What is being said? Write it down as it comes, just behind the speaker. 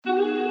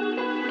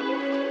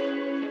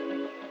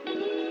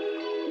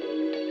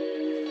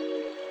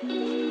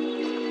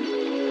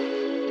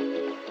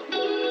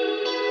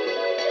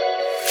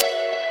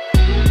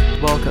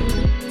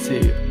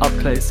Up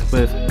Close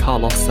with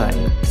Carlos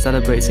Sang,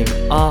 celebrating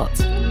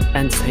art,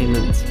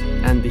 entertainment,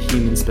 and the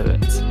human spirit.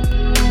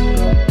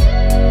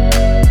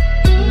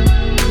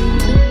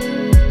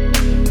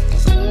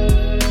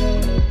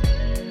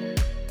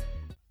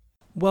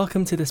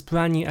 Welcome to this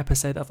brand new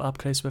episode of Up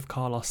Close with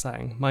Carlos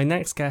Sang. My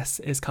next guest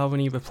is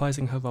currently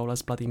reprising her role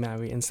as Bloody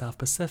Mary in South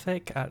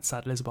Pacific at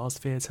Sadler's Wells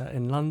Theatre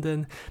in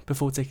London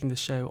before taking the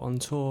show on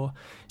tour.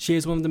 She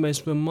is one of the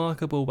most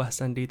remarkable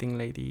West End leading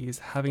ladies,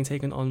 having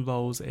taken on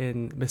roles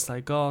in Miss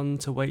Saigon,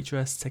 to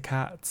Waitress, to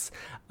Cats.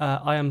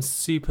 I am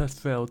super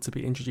thrilled to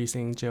be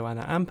introducing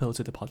Joanna Ampil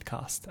to the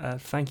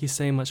podcast. Thank you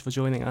so much for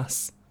joining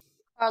us.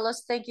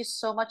 Carlos, thank you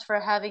so much for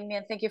having me,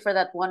 and thank you for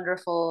that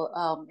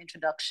wonderful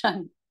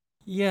introduction.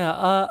 Yeah,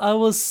 I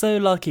was so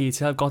lucky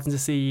to have gotten to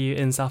see you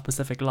in South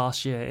Pacific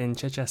last year in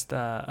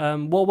Chichester.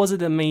 What was it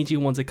that made you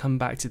want to come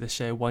back to the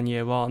show 1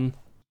 year on?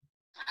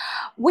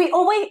 We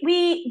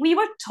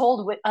were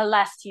told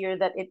last year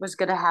that it was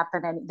going to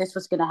happen, and this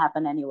was going to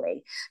happen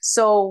anyway.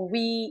 So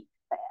we,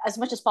 as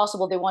much as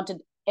possible, they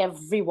wanted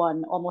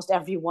everyone, almost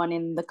everyone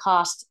in the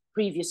cast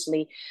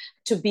previously,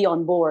 to be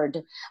on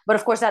board. But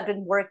of course, that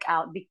didn't work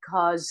out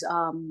because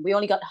we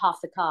only got half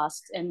the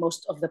cast and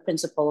most of the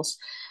principals.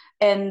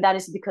 And that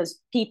is because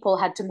people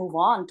had to move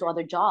on to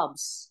other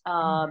jobs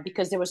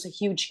because there was a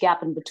huge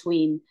gap in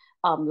between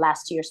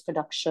last year's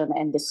production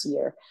and this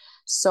year.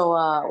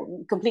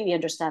 So completely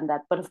understand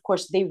that. But of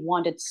course, they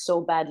wanted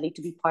so badly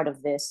to be part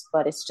of this,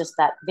 but it's just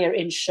that they're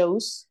in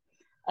shows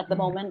at the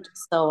moment.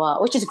 So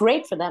which is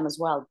great for them as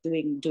well,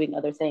 doing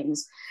other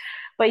things.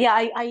 But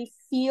yeah, I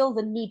feel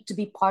the need to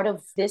be part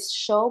of this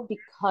show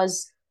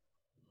because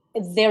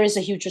there is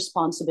a huge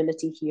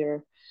responsibility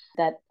here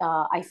that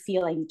I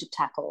feel I need to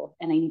tackle,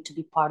 and I need to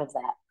be part of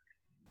that.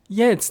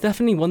 Yeah, it's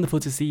definitely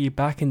wonderful to see you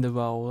back in the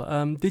role.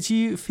 Did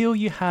you feel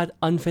you had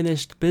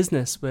unfinished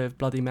business with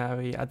Bloody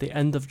Mary at the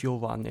end of your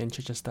run in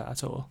Chichester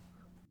at all?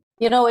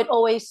 You know, it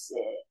always,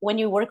 when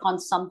you work on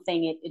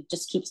something, it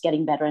just keeps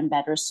getting better and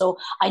better. So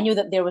I knew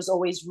that there was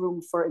always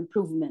room for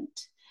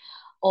improvement.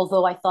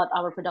 Although I thought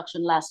our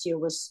production last year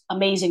was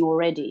amazing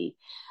already,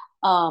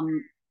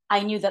 I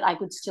knew that I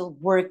could still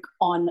work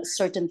on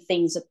certain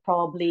things that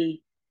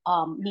probably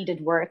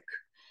needed work.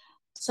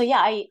 So yeah,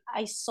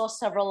 I saw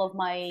several of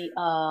my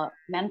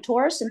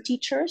mentors and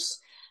teachers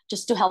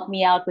just to help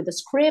me out with the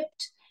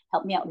script,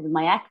 help me out with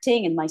my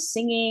acting and my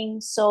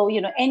singing. So,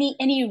 you know,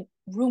 any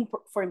room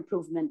for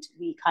improvement,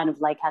 we kind of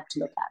like had to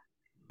look at.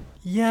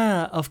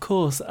 Yeah, of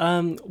course.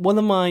 One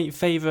of my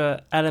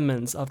favourite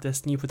elements of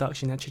this new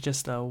production at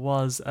Chichester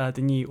was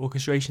the new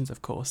orchestrations,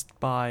 of course,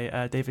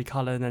 by David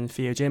Cullen and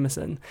Theo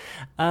Jameson,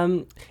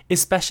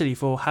 especially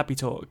for Happy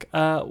Talk.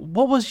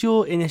 What was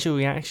your initial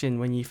reaction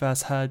when you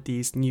first heard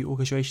these new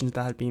orchestrations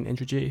that had been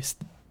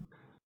introduced?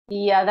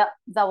 Yeah,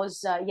 that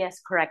was, yes,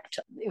 correct.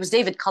 It was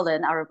David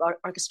Cullen, our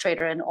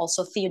orchestrator, and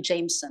also Theo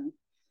Jameson,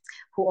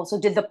 who also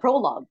did the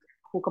prologue,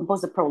 who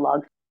composed the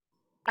prologue.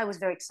 I was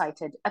very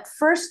excited. At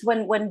first,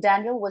 when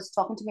Daniel was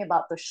talking to me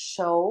about the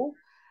show,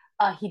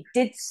 he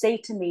did say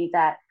to me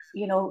that,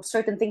 you know,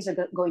 certain things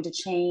are going to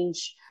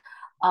change.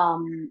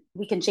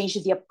 We can change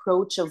the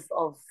approach of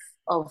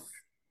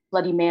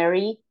Bloody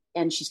Mary,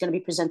 and she's going to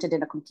be presented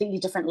in a completely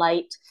different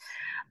light.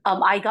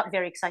 I got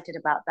very excited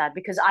about that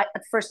because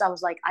at first I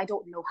was like, I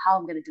don't know how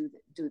I'm going to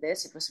do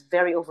this. It was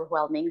very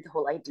overwhelming, the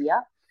whole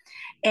idea.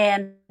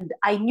 And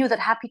I knew that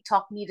Happy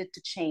Talk needed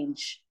to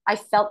change. I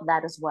felt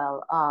that as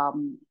well.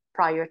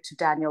 Prior to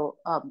Daniel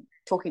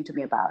talking to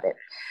me about it.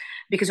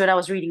 Because when I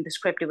was reading the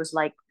script, it was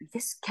like,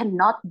 this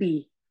cannot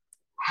be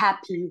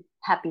happy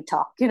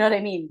talk. You know what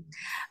I mean?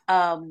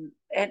 And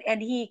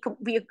we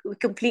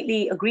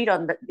completely agreed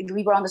on that.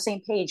 We were on the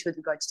same page with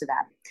regards to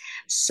that.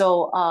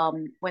 So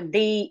when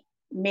they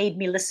made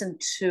me listen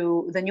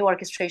to the new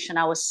orchestration,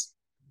 I was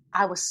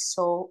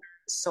so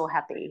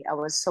happy. I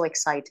was so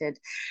excited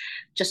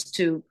just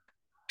to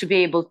be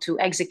able to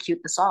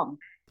execute the song.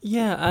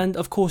 Yeah, and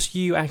of course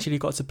you actually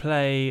got to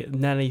play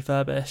Nellie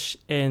Furbish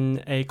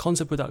in a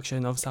concert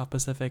production of South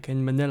Pacific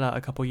in Manila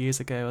a couple of years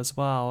ago as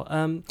well.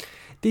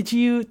 Did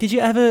you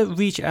ever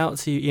reach out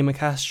to Irma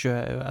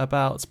Castro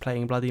about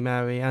playing Bloody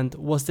Mary, and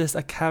was this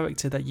a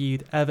character that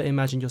you'd ever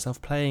imagined yourself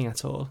playing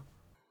at all?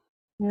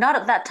 Not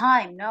at that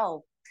time,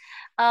 no.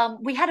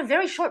 We had a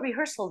very short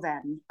rehearsal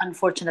then,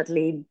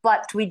 unfortunately,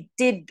 but we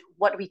did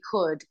what we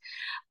could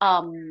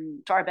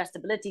to our best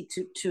ability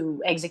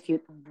to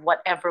execute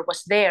whatever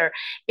was there.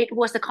 It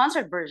was the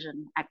concert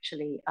version,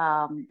 actually,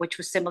 which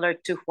was similar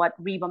to what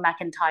Reba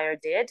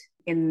McEntire did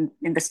in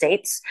the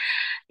States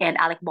and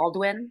Alec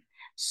Baldwin.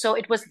 So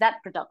it was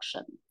that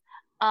production.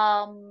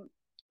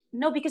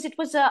 No, because it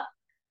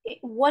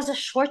was a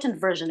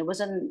shortened version. It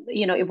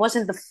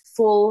wasn't the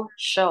full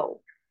show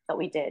that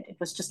we did. It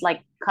was just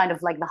like kind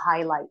of like the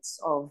highlights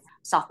of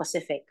South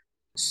Pacific.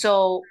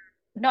 So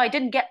no, I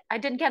didn't get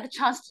the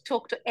chance to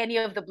talk to any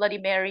of the Bloody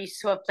Marys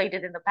who have played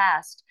it in the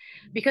past,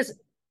 because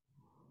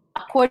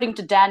according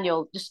to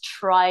Daniel, just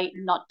try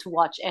not to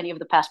watch any of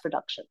the past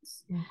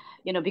productions,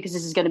 because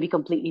this is going to be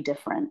completely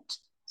different.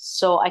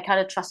 So I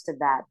kind of trusted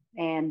that,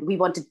 and we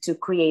wanted to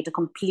create a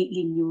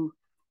completely new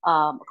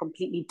a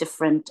completely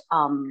different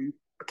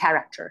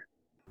character.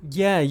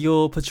 Yeah,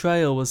 your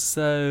portrayal was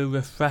so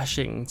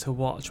refreshing to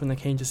watch when I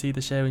came to see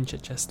the show in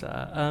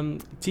Chichester.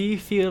 Do you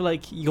feel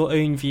like your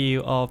own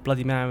view of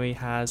Bloody Mary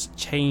has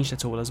changed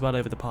at all as well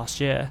over the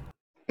past year?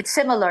 It's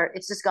similar.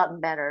 It's just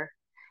gotten better.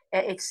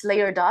 It's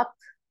layered up,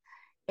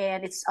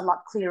 and it's a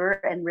lot clearer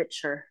and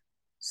richer.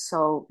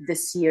 So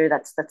this year,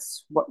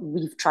 that's what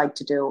we've tried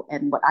to do,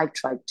 and what I've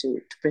tried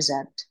to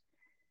present.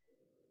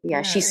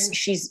 Yeah, Yeah,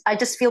 she's. I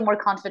just feel more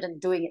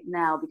confident doing it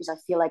now because I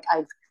feel like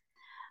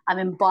I'm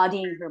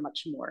embodying her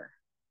much more.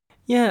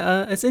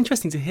 yeah, it's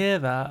interesting to hear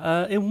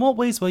that. In what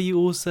ways were you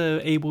also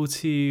able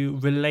to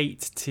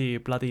relate to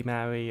Bloody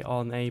Mary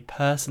on a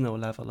personal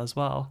level as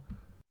well?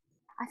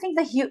 I think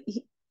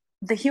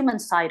the human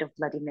side of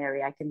Bloody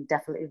Mary, I can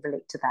definitely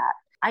relate to that.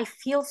 I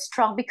feel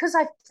strong because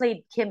I've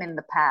played Kim in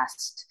the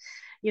past.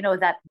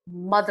 That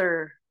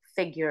mother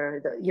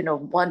figure,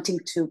 wanting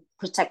to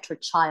protect her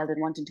child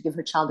and wanting to give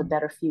her child a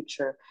better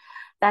future.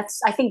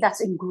 I think that's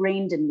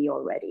ingrained in me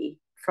already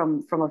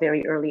from a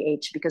very early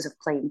age because of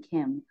playing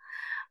Kim,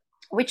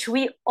 which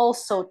we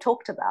also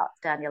talked about,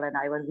 Daniel and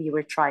I, when we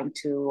were trying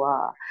to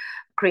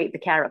create the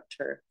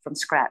character from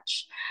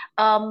scratch.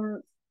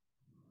 Um,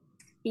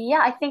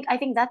 yeah, I think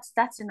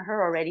that's in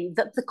her already.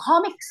 The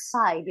comic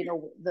side,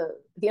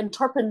 the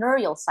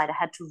entrepreneurial side, I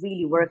had to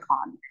really work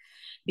on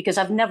because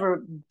I've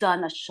never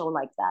done a show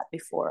like that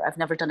before. I've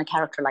never done a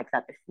character like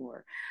that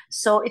before.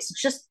 So it's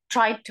just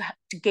trying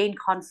to gain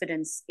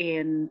confidence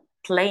in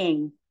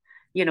playing,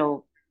 you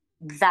know,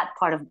 that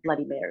part of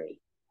Bloody Mary.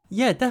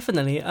 Yeah,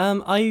 definitely.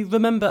 I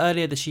remember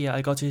earlier this year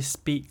I got to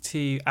speak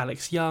to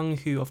Alex Young,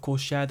 who of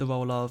course shared the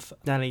role of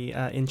Nellie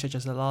in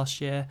Chichester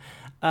last year,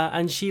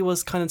 and she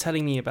was kind of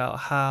telling me about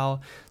how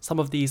some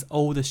of these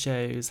older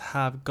shows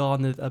have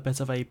garnered a bit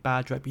of a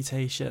bad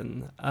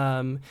reputation.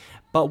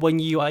 But when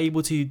you are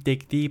able to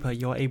dig deeper,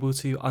 you're able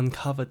to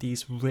uncover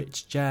these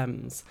rich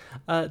gems.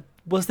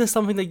 Was this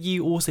something that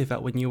you also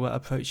felt when you were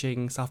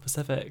approaching South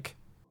Pacific?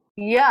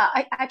 Yeah,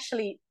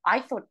 I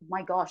thought,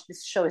 my gosh,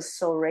 this show is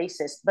so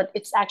racist, but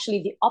it's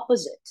actually the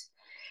opposite.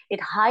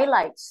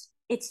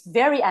 It's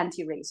very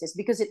anti-racist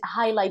because it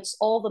highlights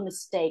all the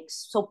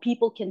mistakes so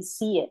people can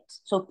see it,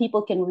 so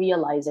people can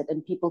realize it,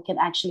 and people can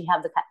actually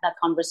have that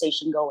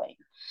conversation going.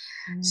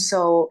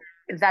 So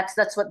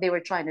that's what they were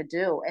trying to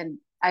do, and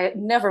I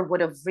never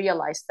would have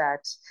realized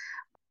that,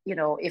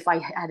 if I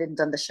hadn't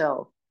done the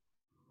show.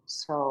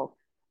 So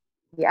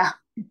yeah,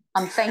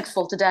 I'm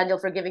thankful to Daniel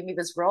for giving me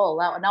this role.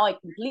 Now I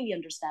completely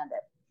understand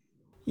it.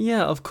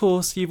 Yeah, of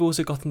course, you've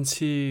also gotten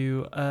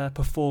to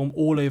perform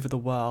all over the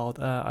world.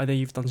 I know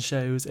you've done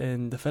shows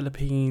in the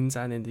Philippines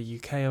and in the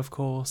UK, of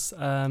course.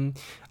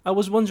 I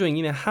was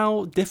wondering,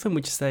 how different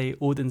would you say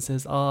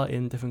audiences are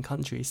in different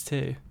countries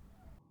too?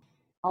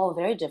 Oh,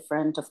 very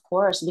different, of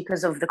course,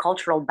 because of the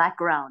cultural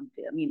background.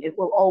 I mean, it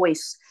will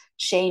always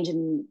change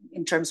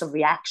in terms of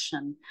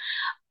reaction.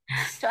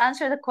 To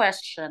answer the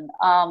question,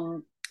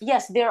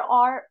 yes, there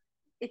are.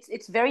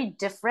 It's very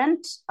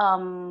different.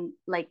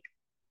 Like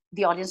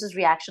the audience's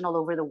reaction all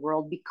over the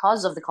world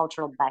because of the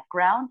cultural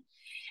background,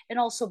 and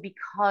also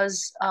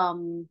because I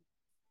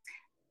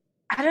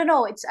don't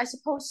know. It's I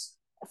suppose,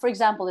 for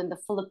example, in the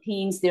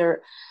Philippines,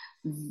 they're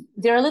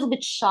a little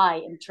bit shy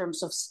in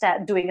terms of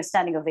doing a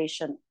standing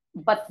ovation,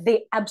 but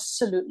they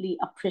absolutely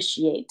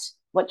appreciate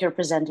what you're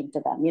presenting to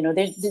them.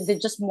 They're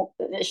just more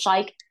a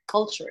shy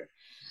culture,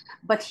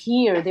 but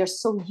here they're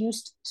so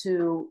used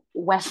to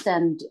West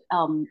End,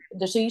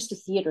 they're so used to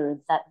theater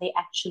that they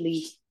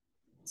actually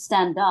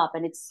stand up,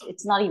 and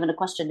it's not even a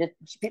question.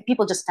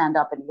 People just stand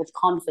up and with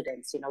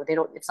confidence. They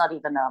don't. It's not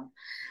even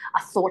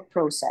a thought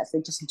process.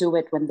 They just do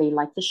it when they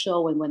like the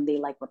show and when they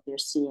like what they're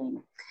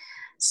seeing.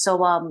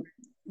 So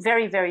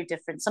very very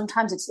different.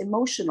 Sometimes it's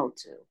emotional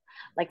too.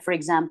 Like for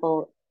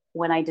example,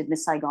 when I did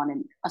Miss Saigon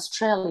in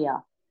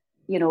Australia,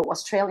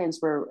 Australians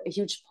were a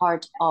huge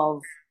part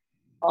of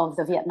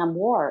the Vietnam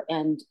War,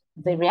 and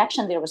the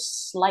reaction there was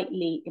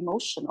slightly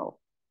emotional.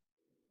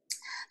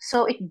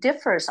 So it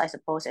differs, I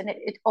suppose, and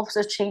it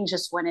also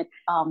changes when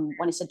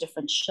it's a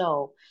different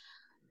show,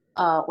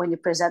 when you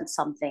present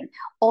something.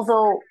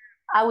 Although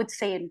I would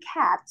say in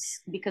Cats,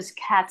 because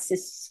Cats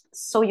is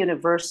so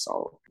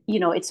universal,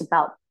 it's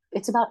about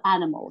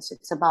animals,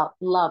 it's about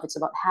love, it's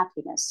about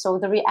happiness. So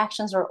the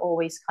reactions are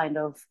always kind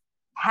of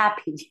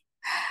happy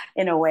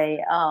in a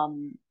way.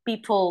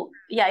 People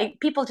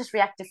just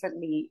react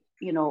differently,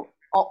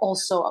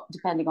 also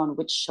depending on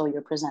which show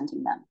you're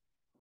presenting them.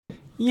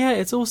 Yeah,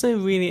 it's also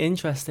really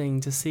interesting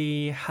to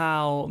see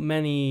how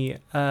many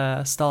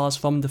stars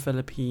from the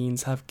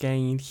Philippines have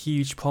gained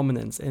huge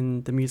prominence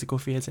in the musical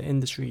theatre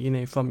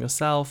industry. From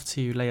yourself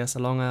to Lea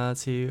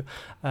Salonga to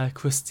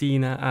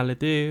Christina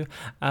Aladu,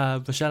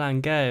 Rochelle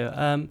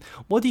Ango.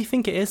 What do you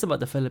think it is about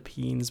the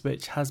Philippines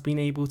which has been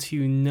able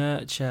to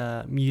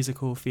nurture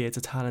musical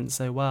theatre talent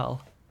so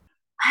well?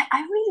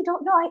 I really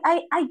don't know.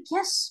 I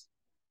guess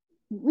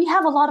we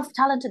have a lot of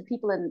talented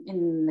people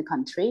in the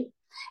country,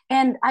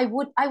 and I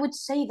would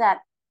say that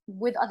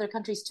with other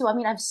countries too. I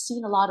mean, I've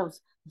seen a lot of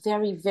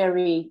very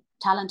very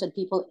talented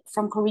people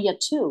from Korea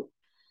too.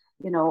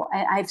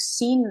 I've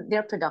seen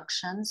their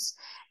productions,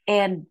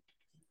 and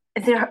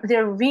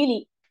they're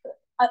really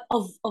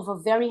of a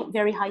very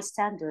very high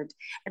standard,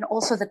 and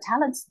also the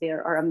talents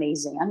there are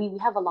amazing. I mean, we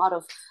have a lot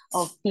of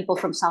people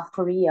from South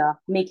Korea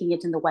making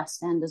it in the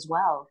West End as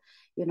well,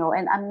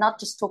 and I'm not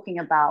just talking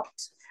about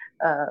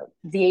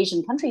the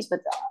Asian countries,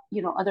 but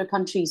other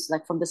countries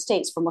like from the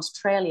States, from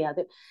Australia.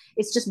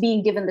 It's just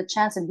being given the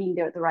chance and being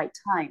there at the right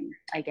time,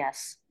 I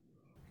guess.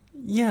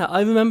 Yeah,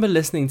 I remember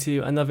listening to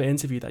another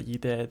interview that you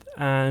did,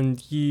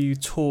 and you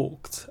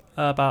talked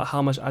about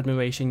how much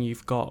admiration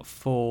you've got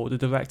for the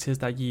directors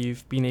that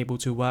you've been able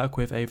to work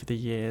with over the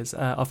years.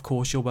 Of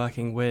course, you're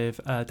working with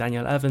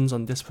Daniel Evans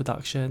on this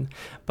production,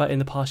 but in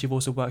the past, you've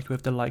also worked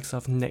with the likes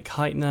of Nick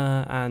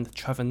Heitner and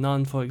Trevor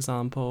Nunn, for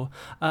example.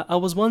 I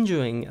was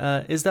wondering,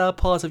 is there a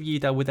part of you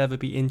that would ever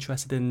be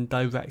interested in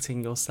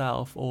directing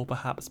yourself, or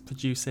perhaps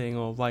producing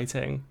or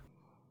writing?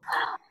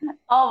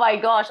 Oh my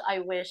gosh, I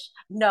wish.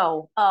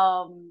 No,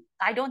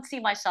 I don't see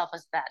myself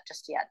as that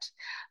just yet.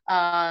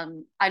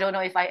 I don't know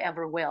if I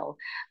ever will.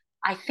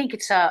 I think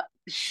it's a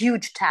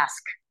huge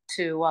task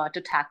to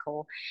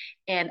tackle,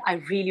 and I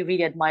really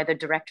really admire the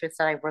directors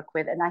that I work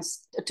with, and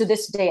to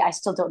this day I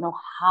still don't know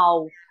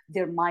how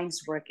their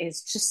minds work.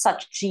 It's just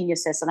such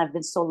geniuses, and I've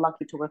been so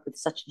lucky to work with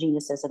such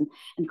geniuses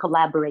and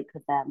collaborate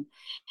with them.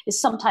 Is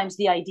sometimes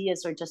the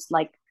ideas are just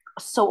like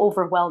so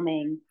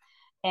overwhelming,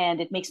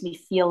 and it makes me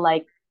feel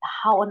like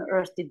how on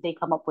earth did they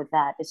come up with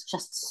that? It's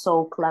just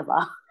so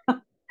clever.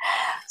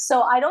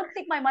 So I don't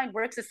think my mind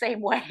works the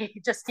same way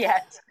just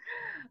yet.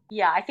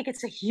 Yeah, I think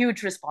it's a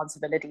huge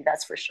responsibility,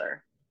 that's for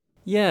sure.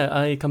 Yeah,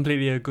 I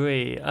completely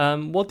agree.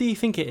 What do you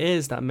think it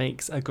is that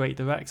makes a great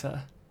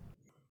director?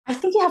 I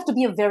think you have to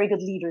be a very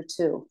good leader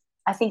too.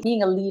 I think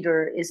being a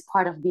leader is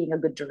part of being a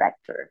good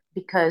director,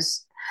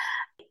 because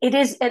it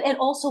is, and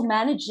also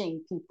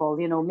managing people,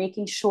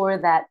 making sure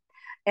that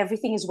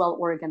everything is well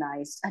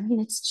organized. I mean,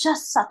 it's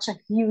just such a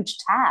huge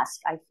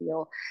task, I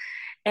feel.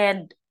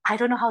 And I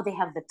don't know how they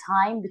have the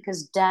time,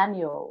 because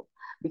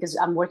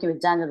I'm working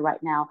with Daniel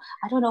right now.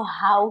 I don't know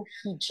how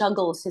he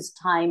juggles his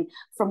time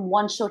from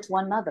one show to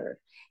another,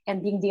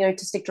 and being the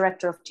artistic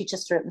director of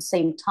Chichester at the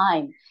same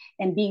time,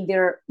 and being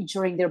there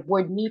during their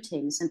board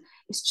meetings. And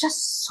it's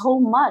just so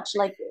much.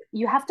 Like,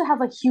 you have to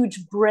have a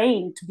huge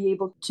brain to be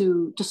able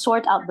to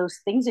sort out those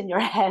things in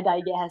your head,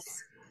 I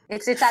guess.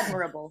 It's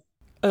admirable.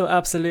 Oh,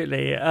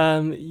 absolutely.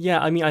 Yeah,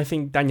 I mean, I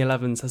think Daniel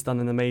Evans has done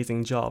an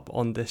amazing job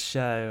on this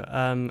show.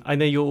 I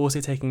know you're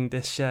also taking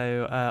this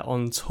show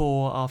on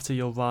tour after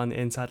your run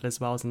in Sadler's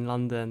Wells in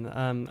London.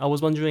 I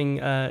was wondering,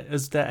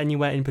 is there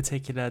anywhere in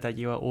particular that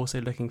you are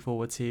also looking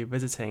forward to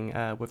visiting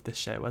with this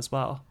show as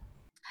well?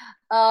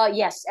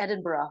 Yes,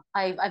 Edinburgh.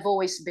 I've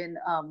always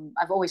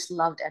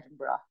loved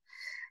Edinburgh,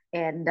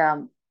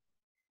 and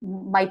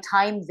my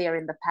time there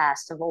in the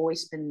past have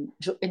always been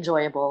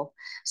enjoyable.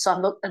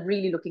 So I'm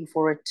really looking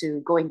forward to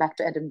going back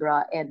to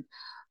Edinburgh, and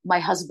my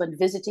husband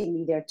visiting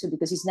me there too,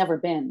 because he's never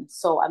been.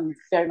 So I'm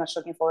very much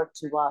looking forward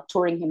to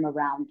touring him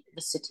around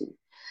the city.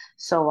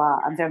 So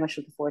I'm very much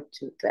looking forward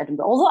to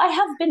Edinburgh. Although I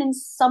have been in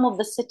some of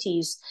the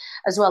cities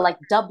as well, like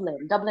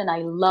Dublin. Dublin,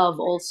 I love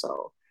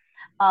also.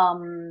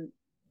 Um,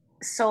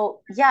 so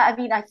yeah, I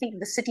mean, I think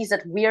the cities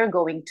that we're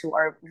going to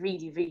are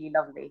really, really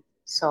lovely.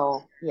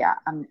 So yeah,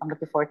 I'm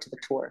looking forward to the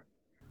tour.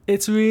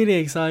 It's really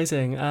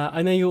exciting.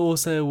 I know you're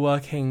also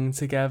working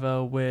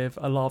together with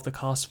a lot of the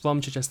cast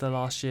from Chichester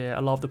last year.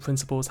 A lot of the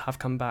principals have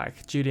come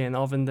back. Julian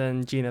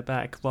Ovenden, Gina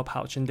Beck, Rob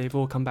Houchin, they've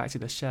all come back to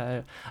the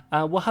show.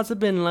 What has it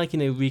been like,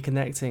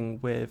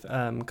 reconnecting with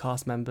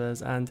cast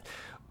members and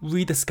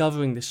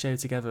rediscovering the show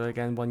together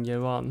again 1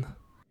 year on?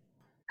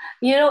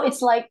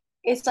 It's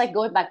like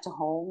going back to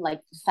home,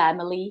 like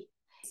family.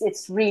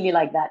 It's really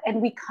like that. And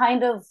we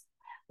kind of,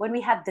 when we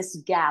had this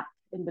gap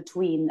in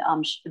between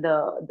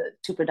the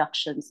two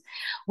productions,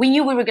 we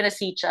knew we were going to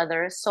see each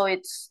other. So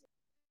it's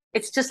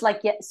just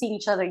like seeing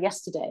each other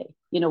yesterday.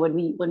 When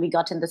we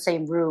got in the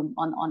same room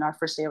on our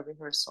first day of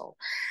rehearsal.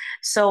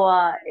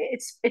 So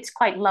it's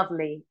quite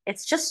lovely.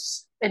 It's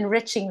just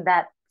enriching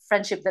that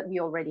friendship that we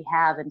already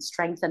have and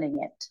strengthening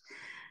it.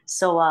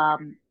 So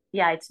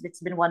yeah, it's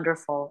been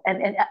wonderful,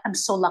 and I'm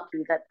so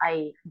lucky that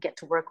I get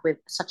to work with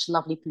such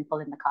lovely people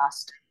in the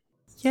cast.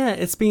 Yeah,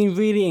 it's been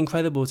really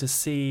incredible to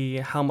see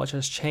how much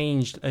has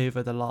changed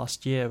over the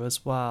last year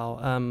as well.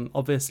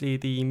 Obviously,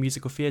 the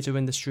musical theatre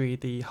industry,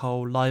 the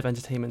whole live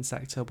entertainment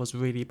sector was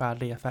really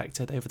badly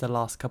affected over the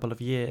last couple of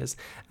years.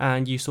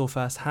 And you saw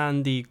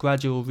firsthand the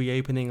gradual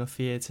reopening of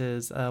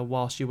theatres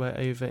whilst you were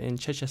over in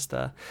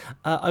Chichester.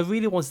 I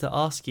really wanted to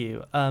ask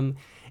you,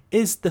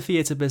 is the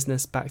theatre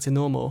business back to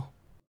normal?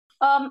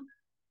 Um,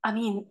 I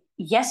mean,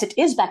 yes, it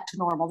is back to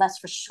normal. That's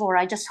for sure.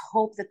 I just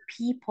hope that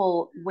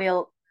people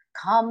will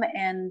come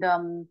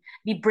and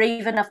be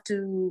brave enough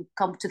to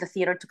come to the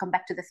theater, to come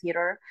back to the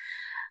theater.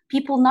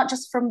 People not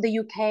just from the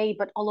UK,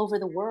 but all over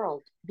the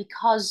world,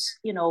 because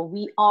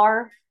we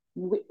are.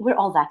 we're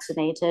all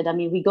vaccinated. I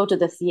mean, we go to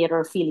the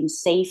theater feeling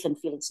safe and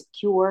feeling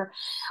secure.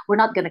 We're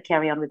not going to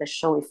carry on with the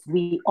show if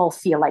we all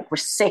feel like we're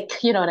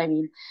sick. You know what I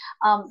mean?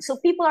 So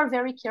people are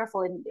very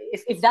careful, and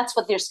if that's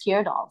what they're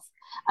scared of,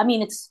 I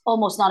mean, it's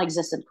almost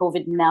non-existent.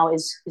 COVID now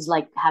is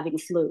like having a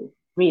flu,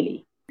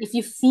 really. If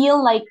you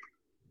feel like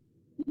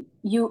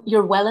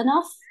you're well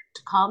enough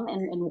to come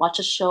and watch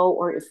a show,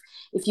 or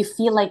if you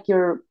feel like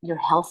you're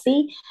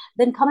healthy,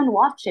 then come and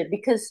watch it,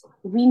 because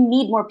we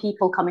need more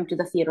people coming to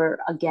the theater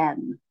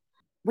again.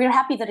 We're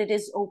happy that it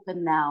is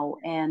open now,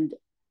 and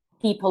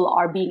people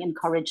are being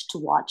encouraged to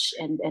watch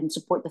and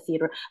support the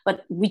theater,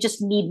 but we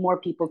just need more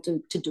people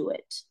to do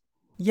it.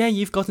 Yeah,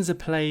 you've gotten to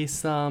play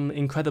some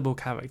incredible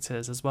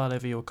characters as well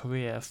over your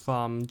career,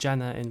 from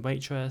Jenna in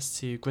Waitress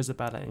to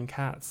Grisabella in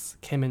Cats,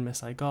 Kim in Miss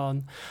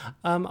Saigon.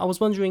 I was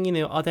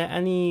wondering, are there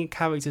any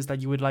characters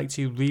that you would like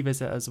to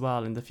revisit as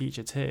well in the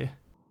future too?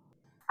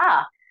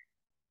 Ah,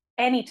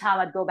 anytime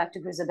I'd go back to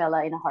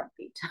Grisabella in a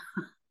heartbeat.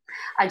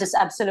 I just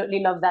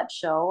absolutely love that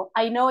show.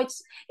 I know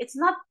it's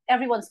not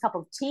everyone's cup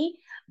of tea,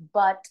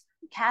 but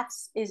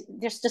Cats is,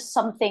 there's just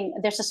something,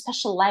 there's a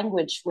special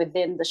language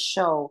within the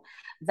show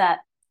that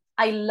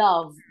I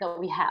love that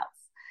we have.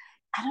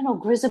 I don't know,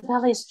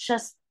 Grisabella is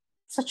just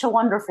such a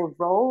wonderful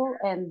role,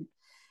 and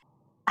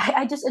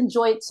I just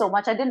enjoy it so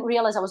much. I didn't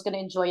realize I was going to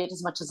enjoy it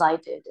as much as I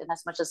did, and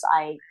as much as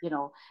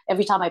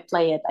every time I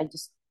play it,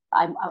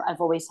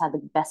 I've always had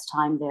the best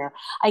time there.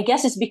 I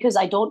guess it's because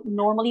I don't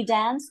normally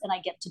dance, and I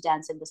get to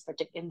dance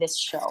in this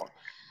show.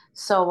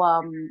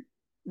 So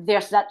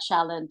there's that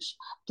challenge.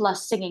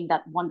 Plus, singing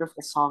that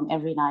wonderful song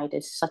every night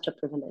is such a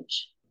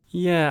privilege.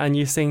 Yeah, and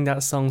you sing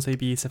that song so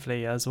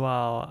beautifully as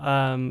well.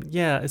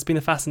 Yeah, it's been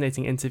a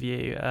fascinating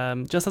interview.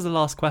 Just as a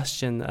last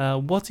question,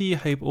 what do you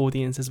hope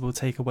audiences will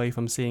take away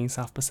from seeing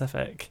South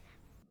Pacific?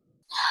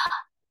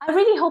 I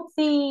really hope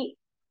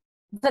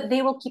that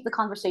they will keep the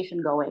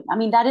conversation going. I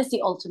mean, that is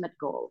the ultimate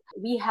goal.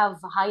 We have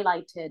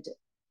highlighted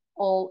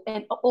all,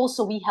 and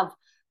also we have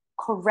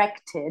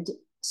corrected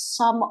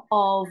some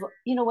of,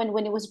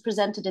 when it was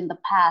presented in the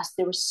past,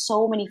 there were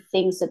so many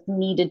things that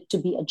needed to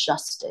be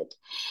adjusted.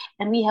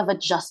 And we have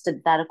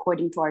adjusted that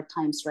according to our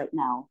times right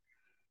now.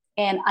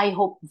 And I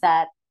hope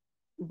that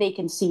they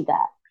can see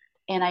that.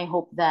 And I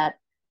hope that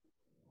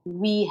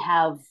we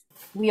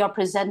are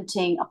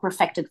presenting a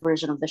perfected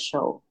version of the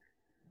show,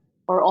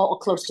 or all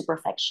close to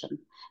perfection,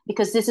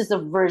 because this is the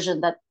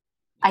version that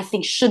I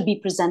think should be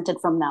presented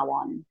from now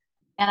on.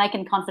 And I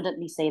can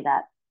confidently say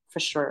that for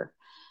sure,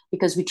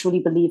 because we truly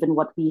believe in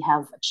what we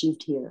have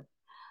achieved here.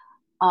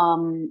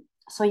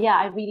 So yeah,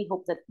 I really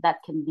hope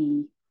that can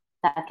be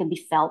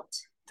felt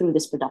through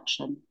this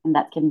production, and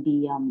that can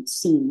be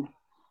seen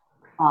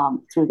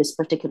through this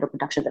particular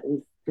production that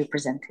we're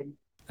presenting.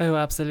 Oh,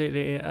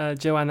 absolutely.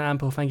 Joanna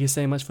Ample, thank you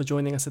so much for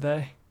joining us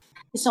today.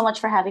 Thank you so much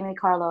for having me,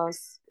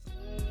 Carlos.